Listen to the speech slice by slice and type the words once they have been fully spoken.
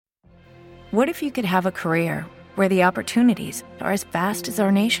What if you could have a career where the opportunities are as vast as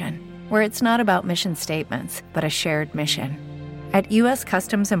our nation, where it's not about mission statements, but a shared mission? At U.S.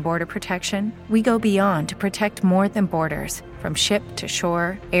 Customs and Border Protection, we go beyond to protect more than borders. From ship to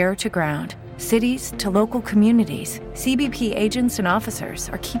shore, air to ground, cities to local communities, CBP agents and officers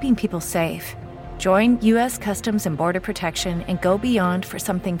are keeping people safe. Join U.S. Customs and Border Protection and go beyond for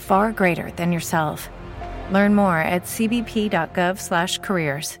something far greater than yourself. Learn more at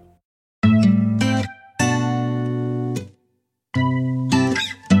cbp.gov/careers.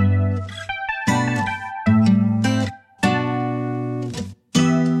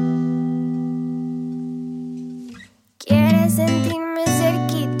 Quieres sentirme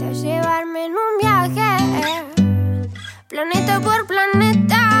cerquita, llevarme en un viaje, planeta por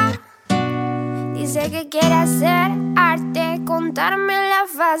planeta. Dice que quiere hacer arte, contarme la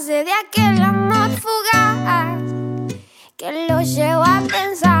fase de aquel amor fugaz, que lo llevo a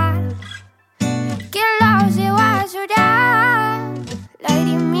pensar, que lo llevo a llorar.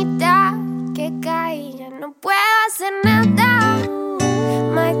 Lagrimita que caía, no puedo hacer nada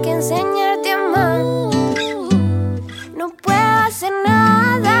más que enseñarte a amar. No puedo hacer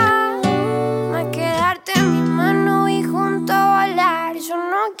nada más que darte mi mano y juntos volar. Yo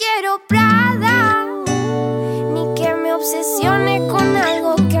no quiero Prada, ni que me obsesione con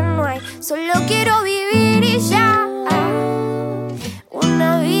algo que no hay. Solo quiero vivir y ya.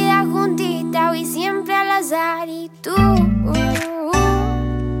 Una vida juntita y siempre al azar. Y tú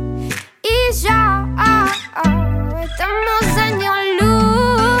y yo estamos años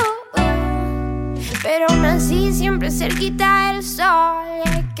luz, pero aún así siempre cerquita del sol.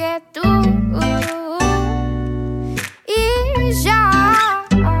 Es que tú y yo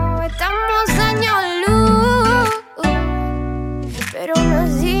estamos años luz, pero aún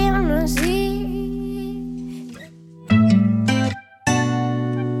así, aún así.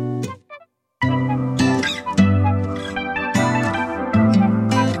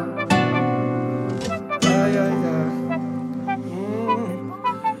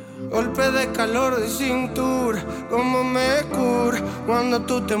 Golpe de calor de cintura, como me cura cuando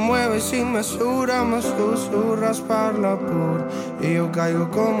tú te mueves sin mesura. Me susurras para la pura y yo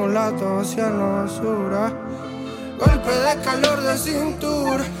caigo como lato hacia la basura. Golpe de calor de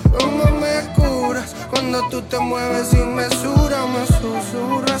cintura, como me curas cuando tú te mueves sin mesura. Me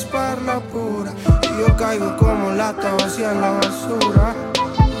susurras para la pura y yo caigo como lato hacia la basura.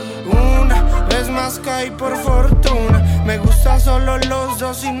 Una vez más caí por fortuna. Me gusta solo los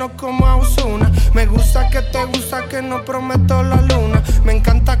dos y no como a Ozuna. Me gusta que no prometo la luna. Me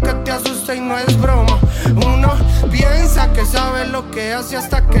encanta que te asuste y no es broma. Uno piensa que sabe lo que hace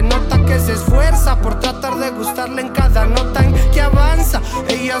hasta que nota que se esfuerza por tratar de gustarle en cada nota en que avanza.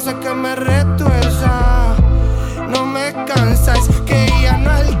 Ella hace que me retuerza. No me cansa, es que ella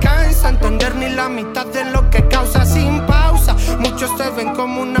no alcanza a entender ni la mitad de lo que causa sin pausa. Muchos te ven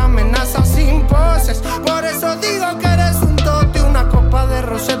como una amenaza sin poses. Por eso digo que eres un tote, una copa de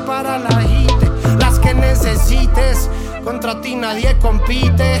rosé para la gente, las que necesites. Contra ti nadie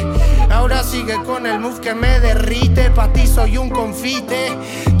compite. Ahora sigue con el move que me derrite. Pa' ti soy un confite.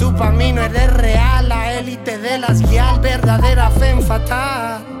 Tú pa' mí no eres real, la élite de las guial, verdadera femme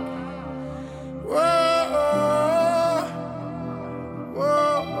fatal.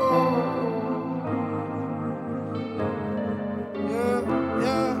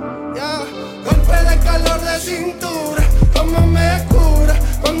 Golpe de calor de cintura, como me cura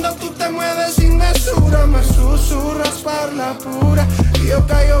cuando tú te mueves sin mesura. Me susurras para la pura y yo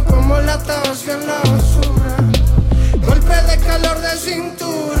caigo como lata hacia la basura. Golpe de calor de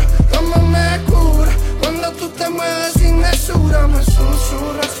cintura, como me cura cuando tú te mueves sin mesura. Me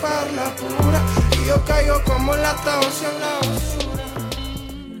susurras para la pura y yo caigo como lata hacia la basura.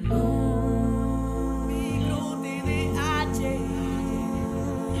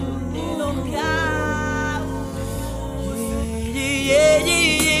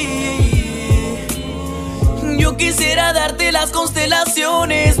 Yo quisiera darte las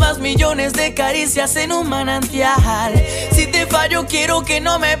constelaciones, más millones de caricias en un manantial. Si te fallo quiero que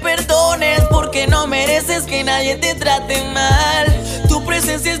no me perdones, porque no mereces que nadie te trate mal. Tu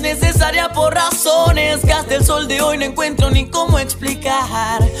presencia es necesaria por razones que hasta el sol de hoy no encuentro ni cómo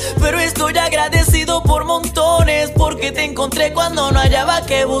explicar. Pero estoy agradecido por montones, porque te encontré cuando no hallaba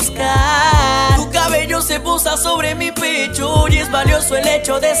que buscar. Tu cabello se posa sobre mi pecho y es valioso el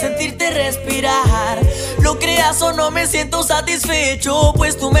hecho de sentirte respirar. Lo creas o no me siento satisfecho,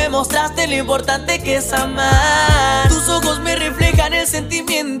 pues tú me mostraste lo importante que es amar. Tus ojos me reflejan el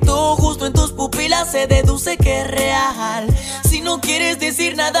sentimiento, justo en tus pupilas se deduce que es real. Si no quieres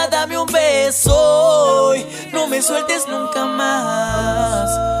decir nada, dame un beso y no me sueltes nunca más.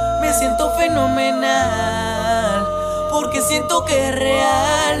 Me siento feliz fenomenal, porque siento que es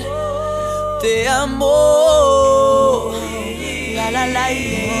real. Te amo.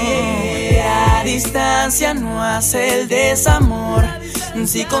 La distancia no hace el desamor.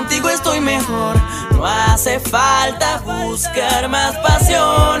 Si contigo estoy mejor, no hace falta buscar más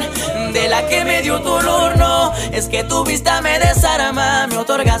pasión de la que me dio tu olor. No, es que tu vista me desarma, me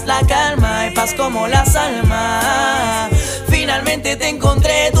otorgas la calma y paz como las almas. Finalmente te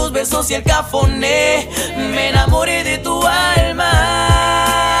encontré, tus besos y el cafoné, me enamoré de tu alma.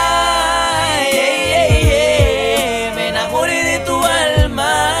 Me enamoré de tu alma,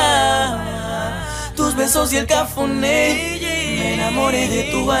 tus besos y el cafoné, me enamoré de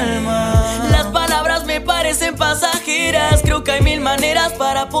tu alma. Las palabras me parecen pasajeras, creo que hay mil maneras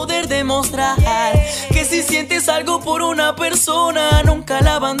para poder demostrar que si sientes algo por una persona, nunca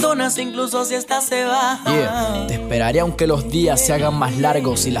la abandonas, incluso si esta se va. Te esperaré aunque los días se hagan más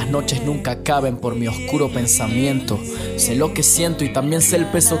largos y las noches nunca acaben por mi oscuro pensamiento. Sé lo que siento y también sé el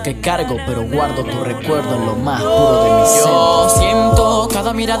peso que cargo, pero guardo tu recuerdo en lo más puro de mi ser. Yo siento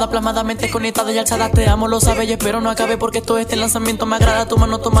cada mirada plasmadamente conectada y alzada. Te amo, lo sabes y espero no acabe, porque todo este lanzamiento me agrada. Tu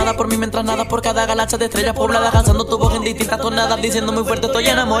mano tomada por mí mientras nada por cada galaxia de estrellas pobladas, alzando tu voz en distintas tonadas, diciendo muy fuerte estoy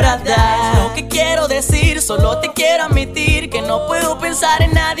enamorada. Lo que quiero decir, solo te quiero admitir que no puedo pensar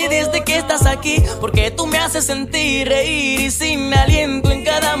en nadie desde que estás aquí, porque tú me haces sentir, reír y sin aliento en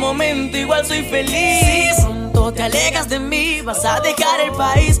cada momento igual soy feliz. Si pronto te alejas de mí, vas a dejar el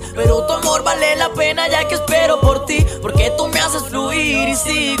país, pero tu amor vale la pena ya que espero por ti, porque tú me haces fluir y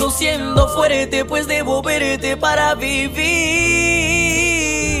sigo siendo fuerte, pues debo verte para vivir.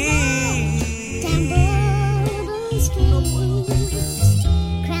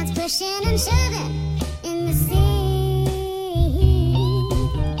 Pushing and shoving in the sea.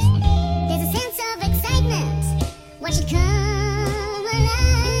 There's a sense of excitement. Watch it come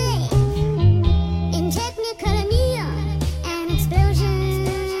alive in technicolor neon, an explosion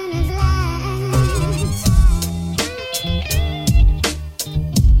of light.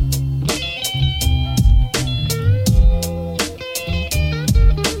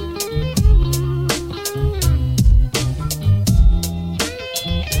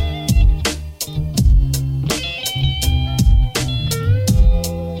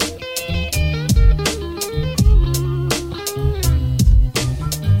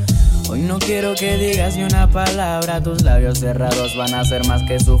 No quiero que digas ni una palabra, tus labios cerrados van a ser más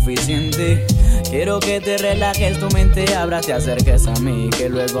que suficiente. Quiero que te relajes, tu mente abra, te acerques a mí, que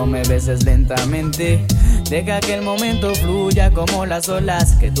luego me beses lentamente. Deja que el momento fluya como las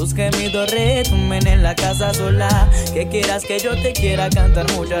olas, que tus gemidos retumben en la casa sola. Que quieras que yo te quiera cantar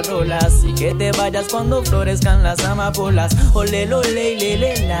muchas rolas y que te vayas cuando florezcan las amapolas. Ole lo le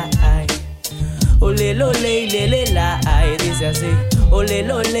la ay, ole lo le la ay, dice así. Ole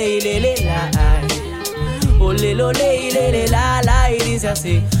lo le la ay, ole lo le la y dice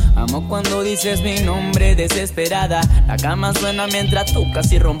así. Amo cuando dices mi nombre desesperada. La cama suena mientras tú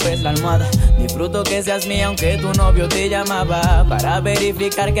casi rompes la almohada. Disfruto que seas mía aunque tu novio te llamaba para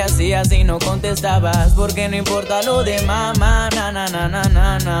verificar que hacías y no contestabas. Porque no importa lo de mamá,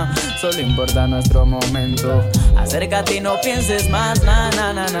 na. Solo importa nuestro momento. Acércate y no pienses más, na.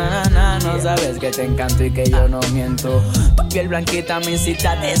 No sabes que te encanto y que yo no miento. Tu piel blanquita me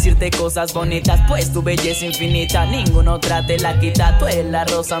incita a decirte cosas bonitas, pues tu belleza infinita ninguna otra te la quita. Tú eres la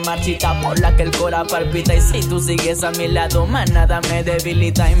rosa marchita por la que el cora palpita, y si tú sigues a mi lado, más nada me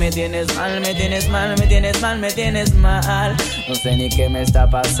debilita. Y me tienes mal, me tienes mal, me tienes mal, me tienes mal. No sé ni qué me está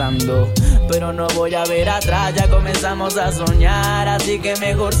pasando, pero no voy a ver atrás, ya comenzamos a soñar, así que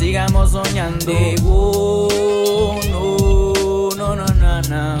mejor sigamos soñando.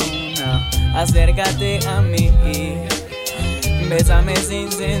 No. Acércate a mí, bésame sin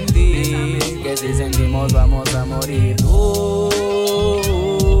sentir, que si sentimos vamos a morir.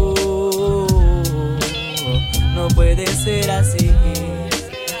 No puede ser así,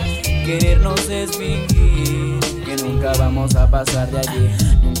 querernos es fingir que nunca vamos a pasar de allí.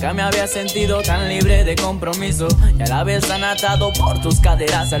 Nunca me había sentido tan libre de compromiso y a la vez tan atado por tus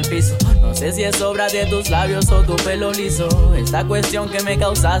caderas al piso. No sé si es obra de tus labios o tu pelo liso. Esta cuestión que me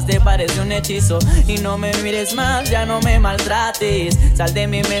causaste parece un hechizo. Y no me mires más, ya no me maltrates. Sal de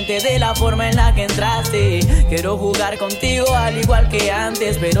mi mente de la forma en la que entraste. Quiero jugar contigo al igual que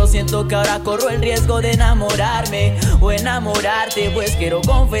antes, pero siento que ahora corro el riesgo de enamorarme o enamorarte, pues quiero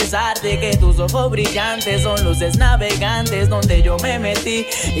confesarte que tus ojos brillantes son luces navegantes donde yo me metí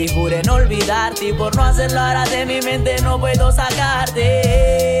y juré no olvidarte, y por no hacerlo ahora de mi mente no puedo sacarte.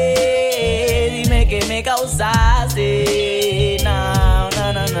 Dime que me causaste, no.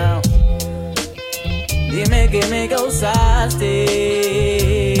 Dime que me causaste.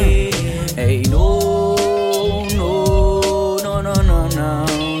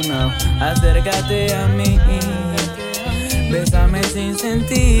 sin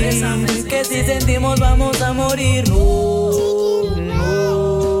sentir. Que si sentimos vamos a morir.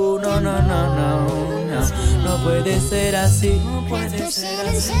 No puede ser así.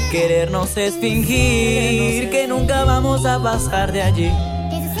 Querernos es fingir que nunca vamos a pasar de allí.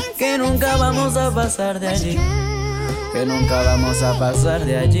 Que nunca vamos a pasar de allí. Que nunca vamos a pasar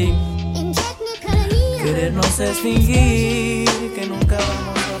de allí. Querernos es fingir que nunca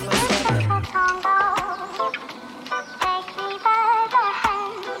vamos a pasar de allí.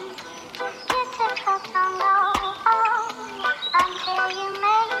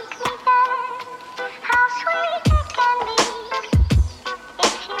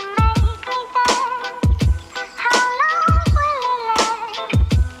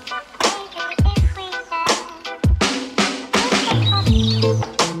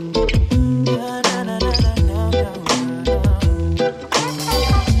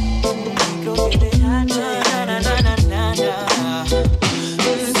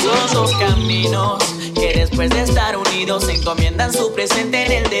 Se encomiendan su presente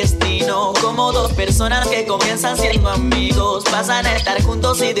en el destino. Como dos personas que comienzan siendo amigos, pasan a estar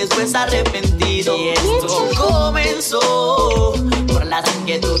juntos y después arrepentidos. Y esto comenzó por las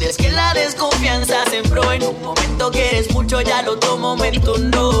inquietudes que la desconfianza sembró. En un momento quieres mucho y al otro momento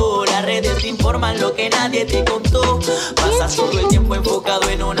no. Las redes te informan lo que nadie te contó. Pasas todo el tiempo enfocado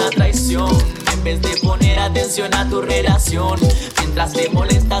en una traición en vez de poner atención a tu relación. Mientras te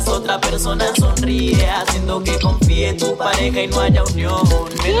molestas, otra persona sonríe, haciendo que confíe en tu pareja y no haya unión.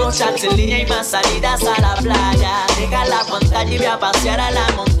 Menos chats en línea y más salidas a la playa. Deja la pantalla y ve a pasear a la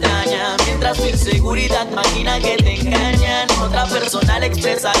montaña. Mientras tu inseguridad imagina que te engañan, otra persona le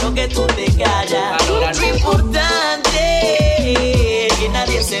expresa lo que tú te callas. Valora lo importante, que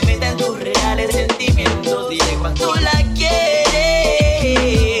nadie se meta en tus reales sentimientos. Dile cuánto la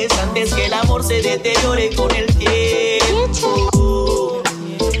quieres antes que el amor se deteriore con el tiempo.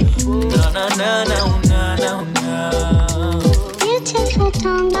 Na na na na na na. Beautiful,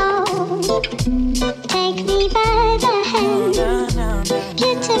 don't know. Take me by the hand.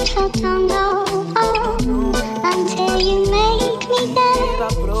 Beautiful, don't know. Until you make me dance.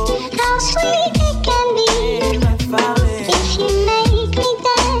 How sweet it can be if you make me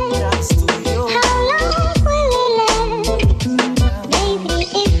dance. How long will it last, baby,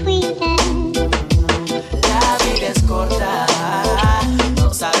 if we dance? La vida es corta.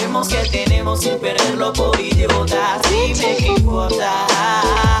 Sabemos que tenemos sin perderlo por idiotas. Dime qué importa.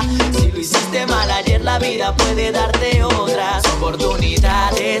 Si lo hiciste mal ayer, la vida puede darte otras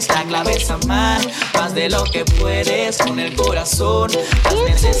oportunidades. La clave es amar más de lo que puedes con el corazón. Las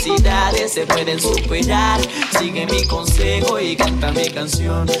necesidades se pueden superar. Sigue mi consejo y canta mi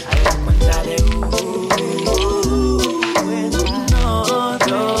canción. A la cuenta de 1,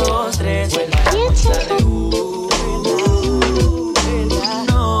 2, 3. Vuelva a la cuenta de 1.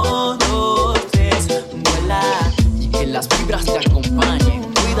 Las vibras te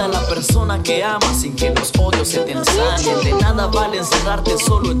acompañen. Cuida a la persona que amas sin que los odios se te ensañen. De nada vale encerrarte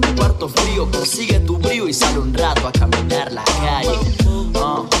solo en tu cuarto frío. Consigue tu brío y sale un rato a caminar la calle.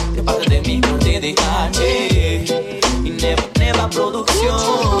 De parte de mí, no te dejaste. Y Neva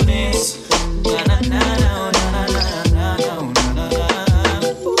Producciones. Na, na, na, na, na, na, na, na.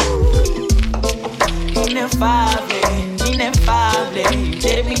 Inefable, inefable,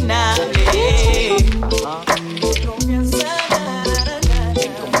 interminable.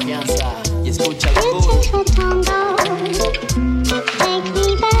 Y escucha el Beautiful, don't know. Take me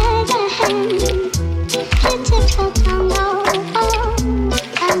by the hand. Beautiful, don't know.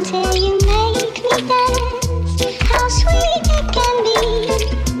 Until you make me dance. How sweet it can be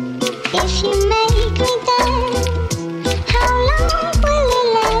if you make me dance. How long will it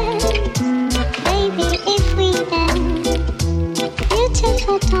last, baby, if we dance?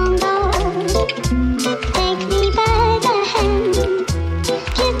 Beautiful, don't know. Take me by the hand.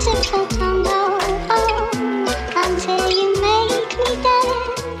 Beautiful, don't know. Until you make me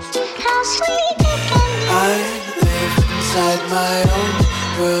dance. How sweet it can be. I live inside my own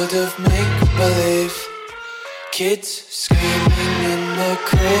world of make-believe. Kids screaming in their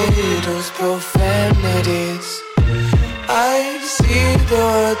cradles, profanities. I see the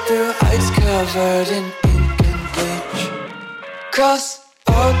world through eyes covered in ink and bleach. Cross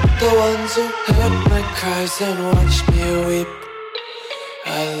out the ones who heard my cries and watched me weep.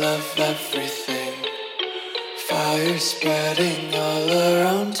 I love everything. Fire spreading all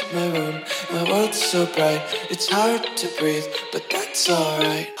around my room. My world's so bright, it's hard to breathe, but that's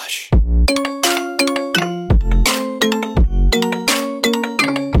alright. Hush.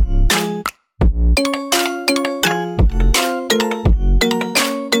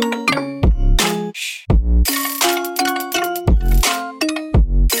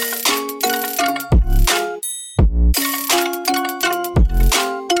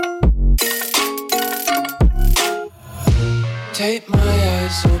 Take my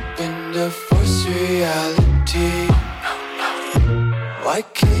eyes open to force reality. Why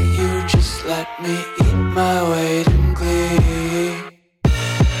can't you just let me eat my weight in glee?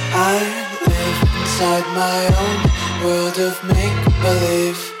 I live inside my own world of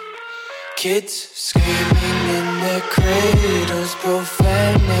make-believe. Kids screaming in their cradles,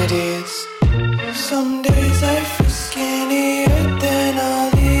 profanities. Some days I feel skinnier than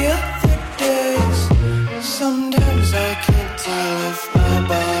all the other days. Sometimes I can't tell if my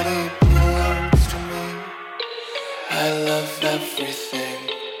body belongs to me. I love everything.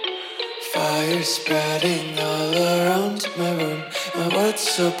 Fire spreading all around my room. My world's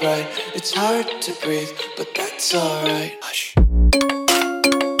so bright, it's hard to breathe, but that's alright. Hush.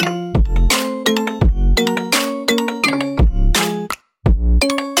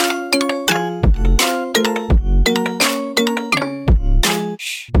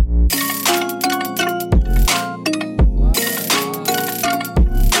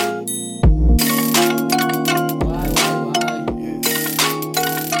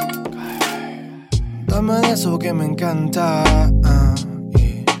 Dame de eso que me encanta.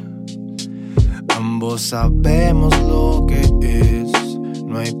 Ambos sabemos lo que es.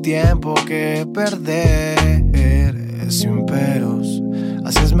 No hay tiempo que perder. Sin peros,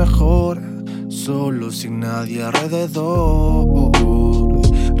 así es mejor. Solo sin nadie alrededor.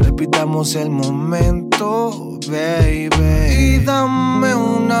 Repitamos el momento, baby. Y dame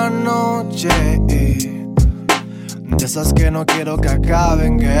una noche de esas que no quiero que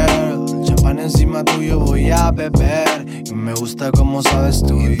acaben, girl. Champán encima tuyo voy a beber. Y me gusta como sabes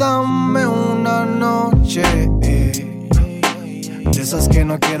tú. Y dame una noche de esas que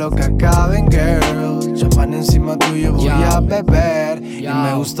no quiero que acaben, girl. Champán encima tuyo voy a beber. Y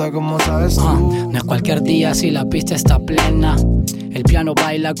me gusta como sabes tú. No es cualquier día si la pista está plena. El piano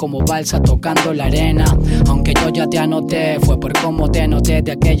baila como balsa tocando la arena. Aunque yo ya te anoté, fue por cómo te noté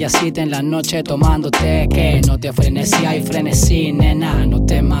de aquella cita en la noche tomándote. Que no te frenesí, hay frenesí, nena, no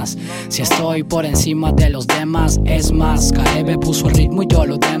temas. Si estoy por encima de los demás, es más, Karebe puso el ritmo y yo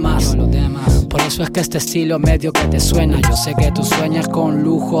los demás. Por eso es que este estilo medio que te suena. Yo sé que tú sueñas con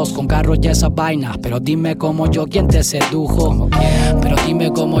lujos, con carros y esas vainas. Pero dime como yo, ¿quién te sedujo? Pero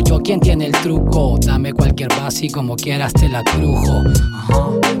dime como yo, ¿quién tiene el truco? Dame cualquier base y como quieras te la crujo.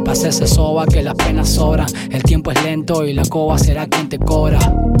 Pasa ese soba que las penas sobran. El tiempo es lento y la coba será quien te cobra.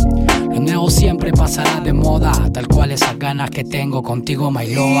 Lo nuevo siempre pasará de moda, tal cual esas ganas que tengo contigo, my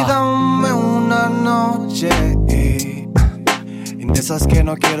loba. Y dame una noche de esas que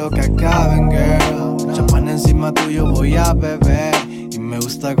no quiero que acaben, girl. Champán encima tuyo voy a beber. Y me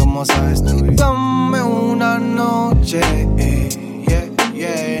gusta como sabes tú. Y dame una noche de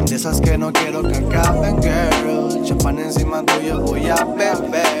esas que no quiero que acaben, girl. Champán encima tuyo voy a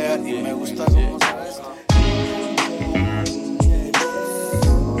beber. Y me gusta como sabes tú.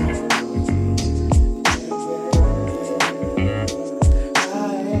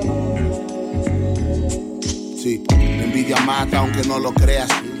 Sí, la envidia mata aunque no lo creas.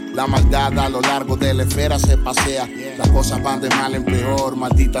 La maldad a lo largo de la esfera se pasea. Las cosas van de mal en peor,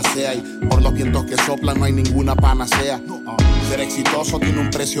 maldita sea. Y por los vientos que soplan no hay ninguna panacea. Ser exitoso tiene un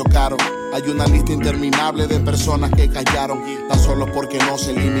precio caro. Hay una lista interminable de personas que callaron, tan solo porque no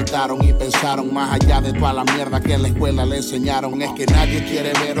se limitaron y pensaron más allá de toda la mierda que en la escuela le enseñaron. Es que nadie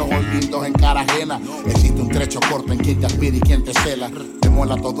quiere ver ojos lindos en cara ajena. Existe un trecho corto en quien te aspira y quien te cela. Me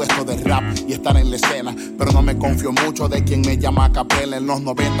mola todo esto del rap y estar en la escena, pero no me confío mucho de quien me llama a capela. En los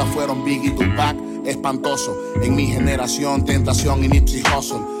 90 fueron Biggie y Tupac, espantoso. En mi generación, Tentación y Nipsey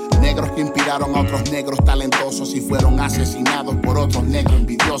Hussle. Negros que inspiraron a otros negros talentosos y fueron asesinados por otros negros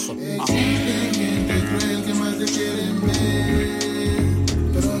envidiosos. Existe gente cruel que más te quieren ver,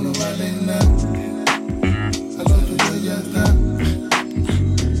 pero no valen nada. A lo tuyo ya está.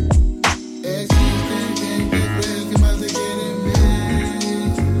 Existe gente cruel que más te quieren ver,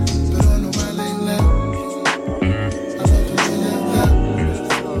 pero no valen nada. A lo tuyo ya está.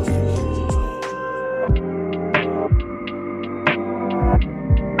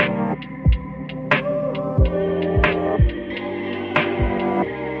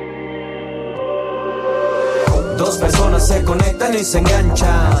 Dos personas se conectan y se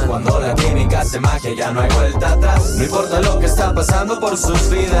enganchan. Cuando la química hace magia ya no hay vuelta atrás. No importa lo que está pasando por sus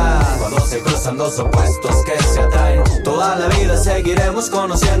vidas. Cuando se cruzan dos opuestos que se atraen, toda la vida seguiremos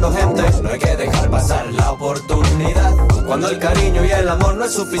conociendo gente. No hay que dejar pasar la oportunidad. Cuando el cariño y el amor no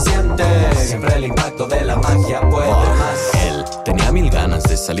es suficiente, siempre el impacto de la magia puede más. Él tenía mil ganas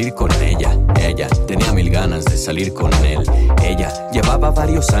de salir con ella. Ella tenía mil ganas de salir con él. Ella llevaba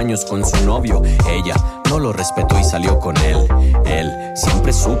varios años con su novio. Ella no lo respetó y salió con él. Él siempre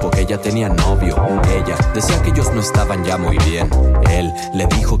siempre supo que ella tenía novio. Ella decía que ellos no estaban ya muy bien. Él le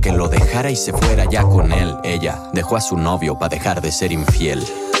dijo que lo dejara y se fuera ya con él. Ella dejó a su novio para dejar de ser infiel.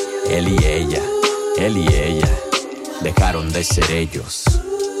 Él y ella dejaron de ser ellos.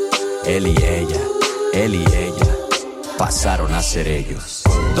 Él y ella pasaron a ser ellos.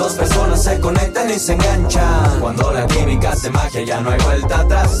 Dos personas se conectan y se enganchan. Cuando la química hace magia ya no hay vuelta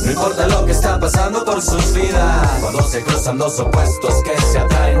atrás. No importa lo que está pasando por sus vidas. Cuando se cruzan dos opuestos que se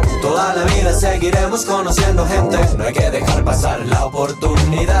atraen, toda la vida seguiremos conociendo gente. No hay que dejar pasar la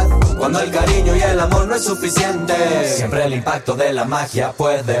oportunidad. Cuando el cariño y el amor no es suficiente, siempre el impacto de la magia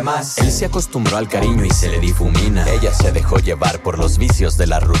puede más. Él se acostumbró al cariño y se le difumina. Ella se dejó llevar por los vicios de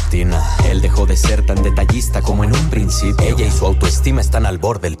la rutina. Él dejó de ser tan detallista como en un principio. Ella y su autoestima están al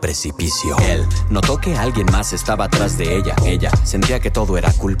borde del precipicio. Él notó que alguien más estaba atrás de ella. Ella sentía que todo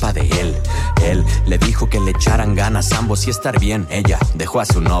era culpa de él. Él le dijo que le echaran ganas ambos y estar bien. Ella dejó a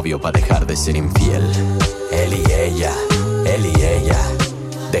su novio para dejar de ser infiel. Él y ella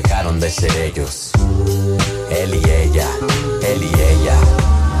dejaron de ser ellos. Él y ella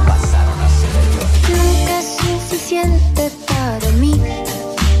pasaron a ser ellos. Nunca es suficiente para mí,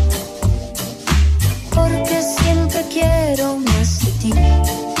 porque siempre quiero más de ti.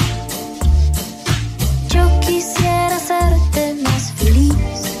 Yo quisiera hacerte más feliz,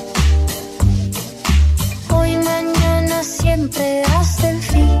 hoy, mañana, siempre hasta el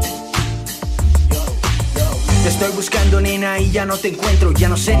fin. Te estoy buscando, nena, y ya no te encuentro. Ya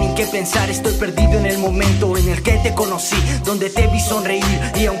no sé ni qué pensar, estoy perdido en el momento en el que te conocí, donde te vi sonreír.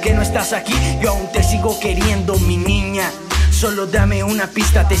 Y aunque no estás aquí, yo aún te sigo queriendo, mi niña. Solo dame una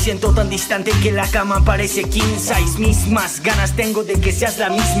pista, te siento tan distante que la cama parece king size. Mismas ganas tengo de que seas la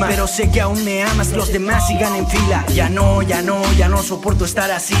misma, pero sé que aún me amas, los demás sigan en fila. Ya no soporto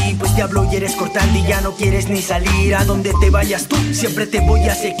estar así, pues te hablo y eres cortante y ya no quieres ni salir. A donde te vayas tú, siempre te voy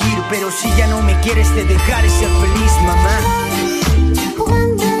a seguir, pero si ya no me quieres te dejaré ser feliz, mamá.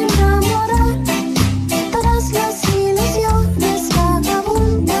 Jugando a enamorar, todas las ilusiones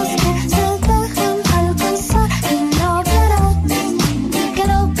vagabundas que se dejan alcanzar. Y no verás que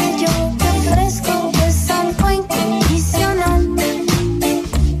lo que yo te ofrezco es algo incondicional.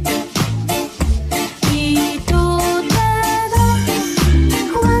 Y tú te das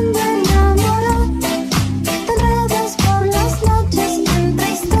jugando a enamorar, te enredas por las noches entre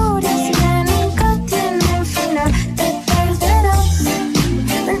historias que nunca tienen final. Te perderás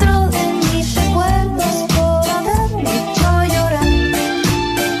dentro de mis recuerdos por haberme hecho llorar.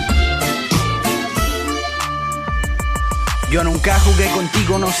 Yo nunca jugué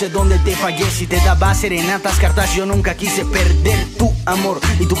contigo, no sé dónde te fallé. Si te daba serenatas, cartas, yo nunca quise perder tu amor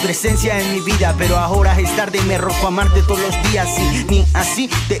y tu presencia en mi vida. Pero ahora es tarde y me rojo amarte todos los días. Y ni así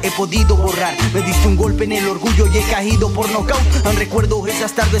te he podido borrar. Me diste un golpe en el orgullo y he caído por nocaut. Aún recuerdo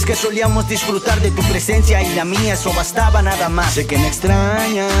esas tardes que solíamos disfrutar de tu presencia y la mía, eso bastaba nada más. Sé que me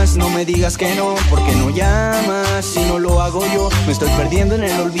extrañas, no me digas que no, porque no llamas. Si no lo hago yo, me estoy perdiendo en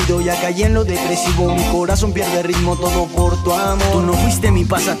el olvido. Ya caí en lo depresivo, mi corazón pierde ritmo, todo por tu amor. Tú no fuiste mi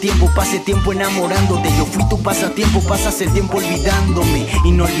pasatiempo, pasé tiempo enamorándote. Yo fui tu pasatiempo, pasas el tiempo olvidándome.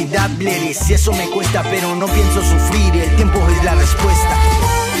 Inolvidable eres, eso me cuesta, pero no pienso sufrir, el tiempo es la respuesta.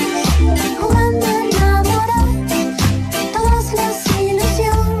 Jugando a enamorar, todas las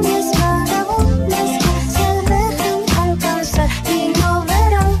ilusiones vagabundas que se dejan alcanzar. Y no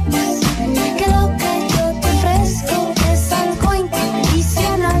verás que lo que yo te ofrezco es algo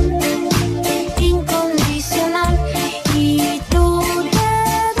incondicional. Incondicional. Y tú te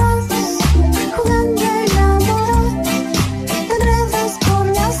das jugando a enamorar, te enredas por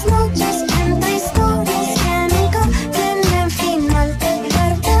las noches entre historias que nunca tienen final. Te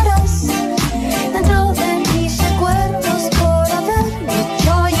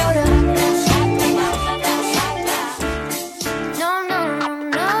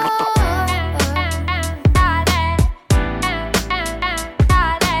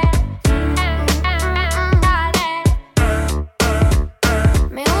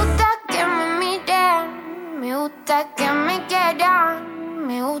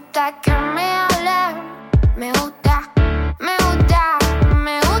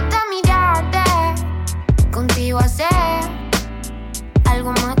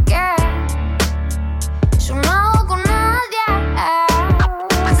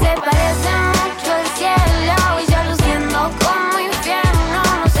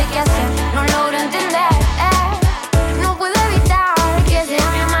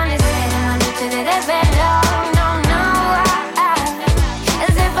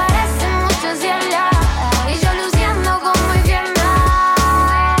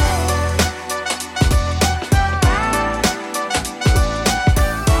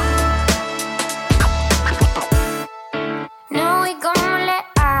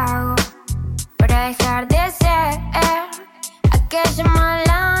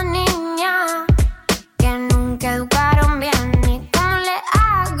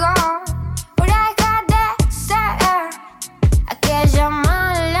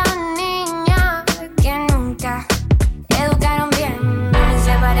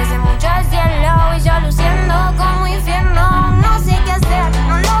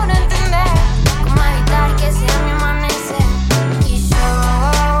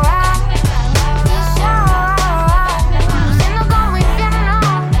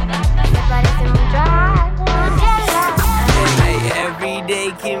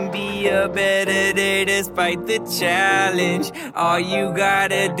can be a better day despite the challenge. All you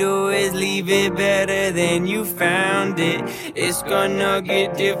gotta do is leave it better than you found it. It's gonna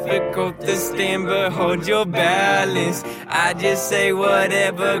get difficult to stand, but hold your balance. I just say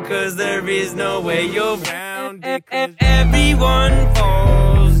whatever, cause there is no way you're around it. Everyone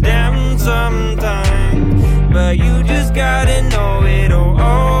falls down sometime, but you just gotta know it'll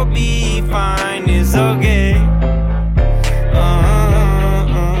all be fine. It's okay.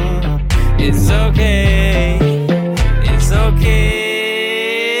 It's okay. It's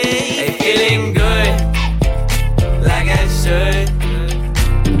okay. Hey, feeling good, like I should.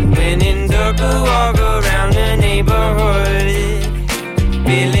 When in dark, I walk around the neighborhood.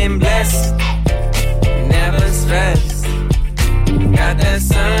 Feeling blessed, never stressed. Got that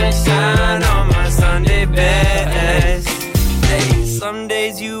sunshine on my Sunday best. Hey, some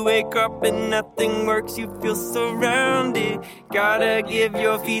days you wake up and nothing works, you feel surrounded. Gotta give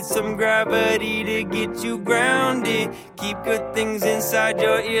your feet some gravity to get you grounded. Keep good things inside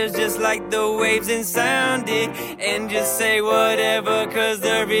your ears just like the waves and sound it. And just say whatever, cause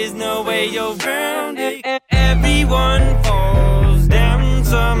there is no way you're around it. Everyone falls down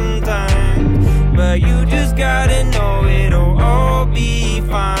sometime, but you just gotta know it'll all be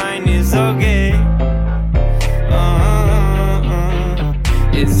fine. It's okay.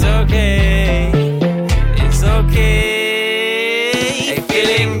 It's okay. It's okay. Hey,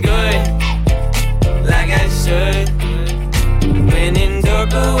 feeling good, like I should. When in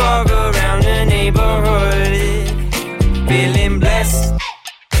dark, I walk around the neighborhood. Feeling blessed,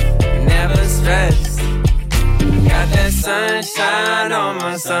 never stressed. Got that sunshine on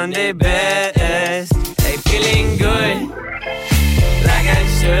my Sunday best. Hey, feeling good, like I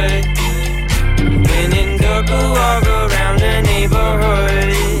should. When in dark, I walk around the neighborhood.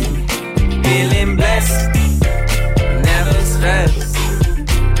 Feeling blessed, never stressed.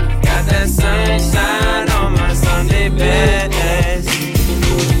 Got that sunshine on my Sunday best.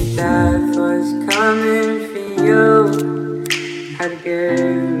 That was coming for you. I'd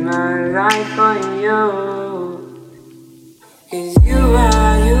give my life on you. Cause you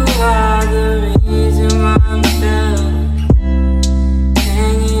are the reason why I'm still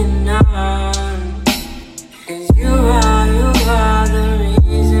hanging on. Cause you are the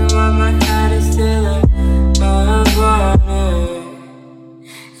reason why my heart is still above water.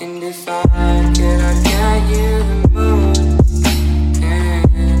 And if I could, I'd get you the moon and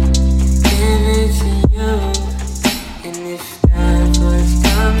give it to you. And if that was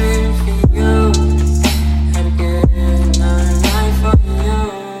coming for you, I'd give my life for you.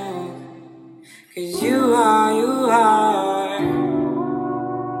 Cause you are.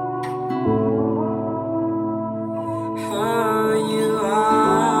 Oh, you are.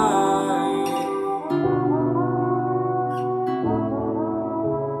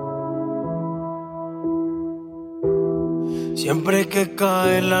 Siempre que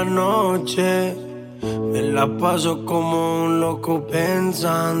cae la noche, me la paso como un loco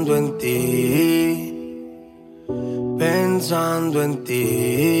pensando en ti. Pensando en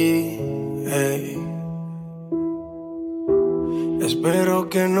ti, hey. Espero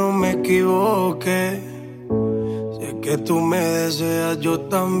que no me equivoque. Sé que tú me deseas, yo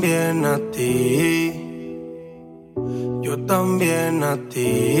también a ti. Yo también a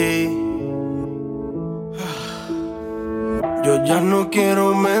ti. Yo ya no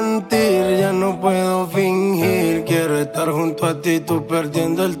quiero mentir, ya no puedo fingir. Quiero estar junto a ti, tú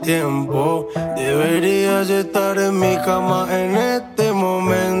perdiendo el tiempo. Deberías estar en mi cama en este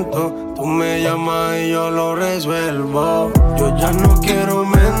momento. Tú me llamas y yo lo resuelvo. Yo ya no quiero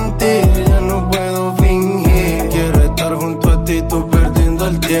mentir, ya no puedo fingir. Quiero estar junto a ti, tú perdiendo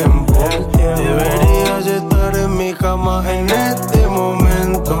el tiempo. Deberías estar en mi cama en este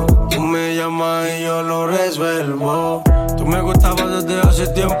momento. Tú me llamas y yo lo resuelvo. Tú me gustabas desde hace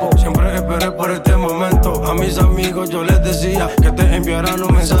tiempo, siempre esperé por este momento. A mis amigos yo les decía que te enviaran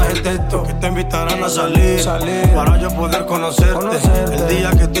un mensaje texto, que te invitaran a salir para yo poder conocerte. El día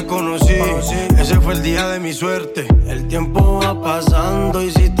que te conocí, ese fue el día de mi suerte. El tiempo va pasando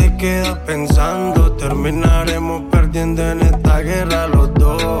y si te quedas pensando, terminaremos perdiendo en esta guerra los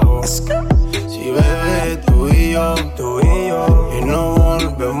dos. Si bebé, tú y yo, y no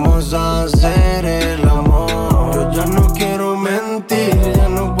volvemos a hacer el amor. Yo ya no quiero mentir, ya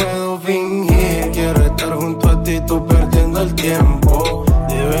no puedo fingir. Quiero estar junto a ti, tú perdiendo el tiempo.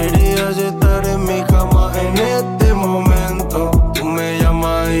 Deberías estar en mi cama en este momento. Tú me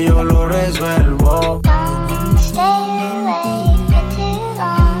llamas y yo lo resuelvo. Don't stay away for too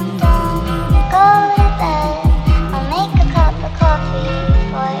long. Don't need to go to bed. I'll make a cup of coffee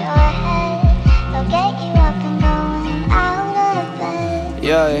for your head. I'll get you up and going out of bed.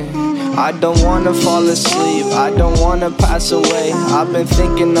 Yeah, I don't wanna fall asleep, I don't wanna pass away. I've been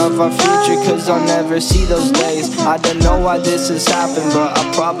thinking of our future, cause I'll never see those days. I don't know why this has happened, but I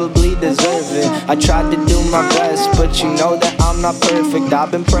probably deserve it. I tried to do my best, but you know that I'm not perfect.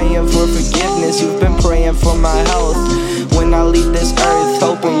 I've been praying for forgiveness, you've been praying for my health. When I leave this earth,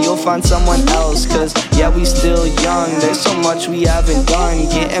 hoping you'll find someone else. Cause yeah, we still young, there's so much we haven't done.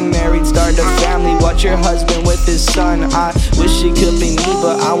 Getting married, start a family, watch your husband with his son. I wish it could be me,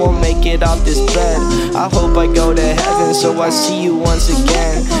 but I won't make it off this bed. I hope I go to heaven, so I see you once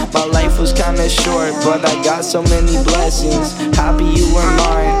again. My life was kinda short, but I got so many blessings. Happy you were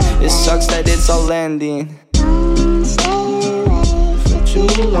mine, it sucks that it's all ending. For too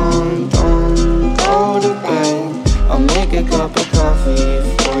long, don't go to bed. I'll make a cup of coffee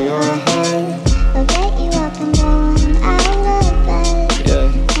for your head. I'll get you up and going out of bed. Yeah,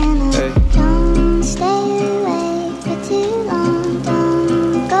 hey. Don't stay awake for too long.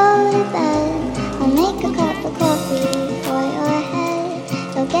 Don't go to bed. I'll make a cup of coffee for your head.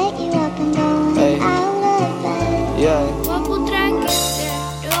 I'll get you up and going Hey. out of bed. Yeah. Guapo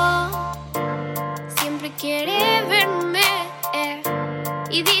traquetero, siempre quiere verme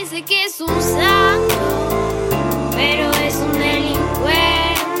y dice que es un santo, pero es un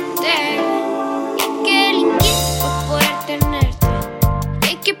delincuente. Y que delinquiste para poder tenerte. Y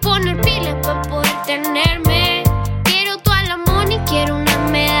hay que poner pilas para poder tenerme. Quiero toda la money, quiero una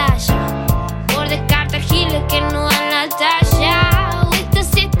medalla. Por descartar giles que no dan la talla. O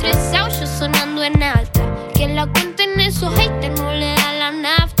estás estresado, yo sonando en alta. Que la cuenten esos haters no le da la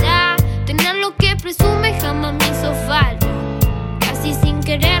nafta. Tener lo que presume jamás me hizo falta. Casi sin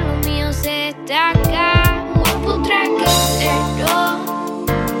querer lo mío se destaca. Guapo traquetero,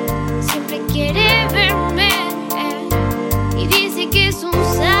 siempre quiere verme y dice que es un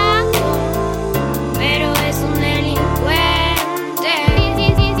santo, pero es un delincuente.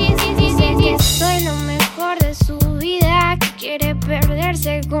 Dice que soy lo mejor de su vida, que quiere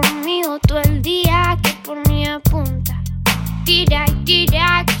perderse conmigo todo el día, que por mí apunta. Tira y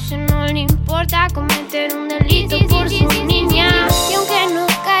tira, que ya no le importa cometer un delito por su niña. Y aunque no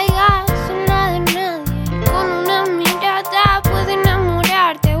caiga sola de nadie, con una mirada puede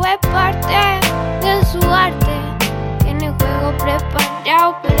enamorarte o es parte de su arte. Tiene juego preparado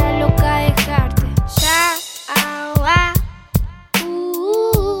para loca dejarte. Ya,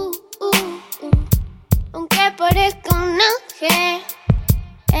 aunque parezca un ángel,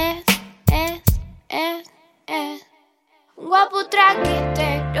 un guapo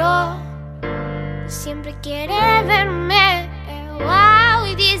traquetero, siempre quiere verme, wow,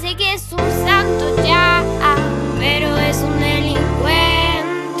 y dice que es un santo ya, pero es un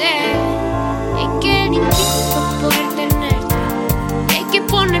delincuente. Hay que delinquir para poder tenerte, hay que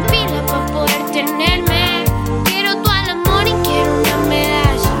poner pila para poder tenerme. Quiero toda la money, quiero una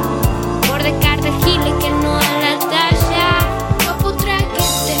medalla, por descartar giles que no dan la talla. Guapo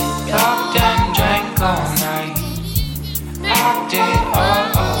traquetero. Talked and drank all night, acted all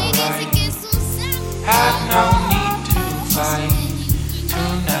alright. Had no need to fight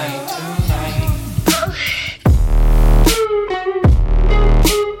tonight, tonight.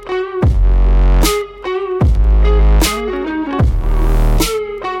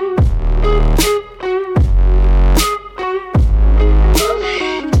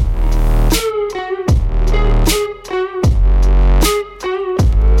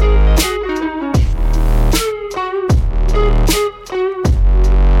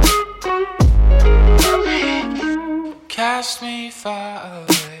 Cast me far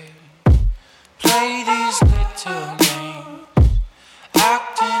away, play these little games,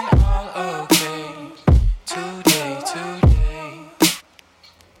 acting all okay, today, today.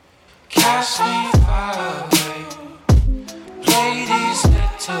 Cast me far away, play these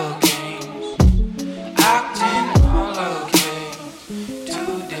little games, acting all okay,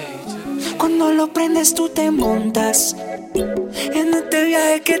 today, today. Cuando lo prendes tú te montas en este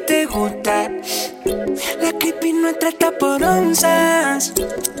viaje que te gusta. La creepy nuestra está por onzas.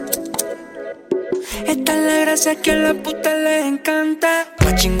 Esta es la gracia que a la puta les encanta.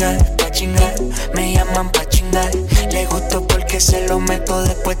 Pa' chingar, me llaman pa' chingar. Le gusto porque se lo meto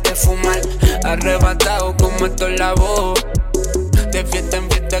después de fumar. Arrebatado como esto es la voz, de fiesta en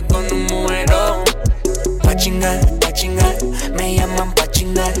fiesta con un mujerón. Pa' chingar, me llaman pa'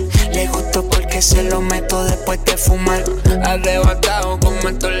 chingar. Le gusto porque se lo meto después de fumar. Arrebatado como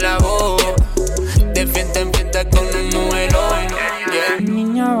esto es la voz, de fiesta en fiesta con un mujerón. Yeah.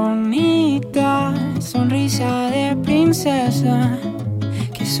 Niña bonita, sonrisa de princesa,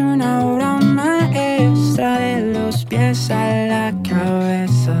 que es una obra maestra de los pies a la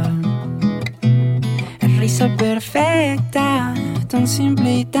cabeza. Risa perfecta, tan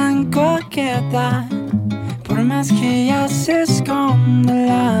simple y tan coqueta. Por más que ella se esconda,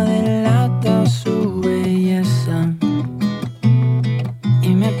 la delata su belleza. Y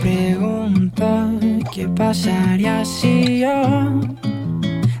me pregunto, ¿qué pasaría si yo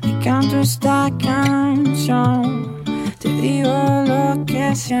te canto esta canción? Te digo lo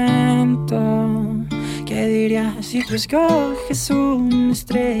que siento. ¿Qué dirías si tú escoges una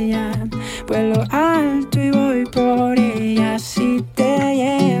estrella? Vuelo alto y voy por ella. Si te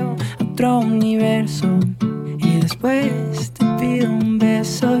llevo a otro universo y después te pido un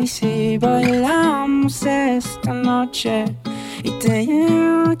beso. Y si bailamos esta noche y te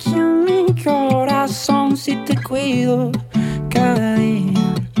llevo aquí en mi corazón. Si te cuido cada día.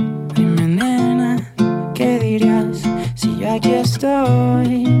 Dime, nena, ¿qué dirías si yo aquí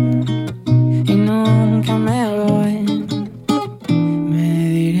estoy y nunca me voy? Me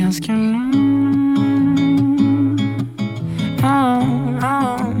dirías que no.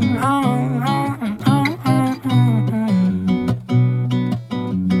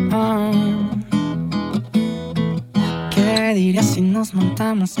 ¿Qué dirías si nos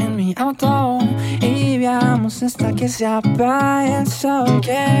montamos en mi auto y viajamos hasta que se apague el sol?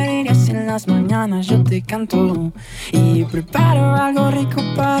 ¿Qué dirías si en las mañanas yo te canto y preparo algo rico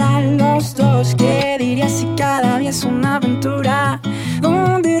para los dos? ¿Qué dirías si cada día es una aventura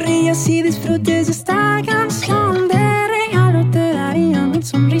donde ríes y disfrutes de esta canción? De regalo te daría mil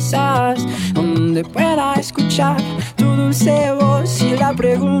sonrisas, donde pueda escuchar tu dulce voz. Y la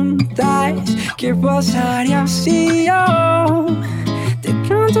pregunta es, ¿qué pasaría si yo te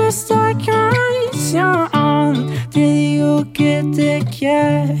canto esta canción? Te digo que te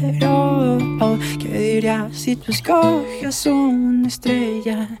quiero. ¿Qué dirías si tú escoges una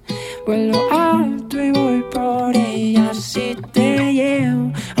estrella? Vuelo alto y voy por ella. Si te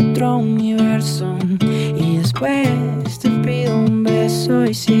llevo a otro universo y después te pido un beso.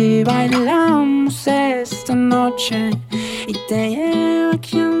 Y si bailamos esta noche y te llevo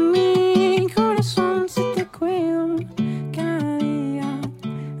aquí en mi corazón. Si te cuido cada día.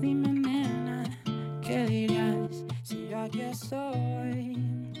 Dime, nena, ¿qué dirías si yo aquí estoy?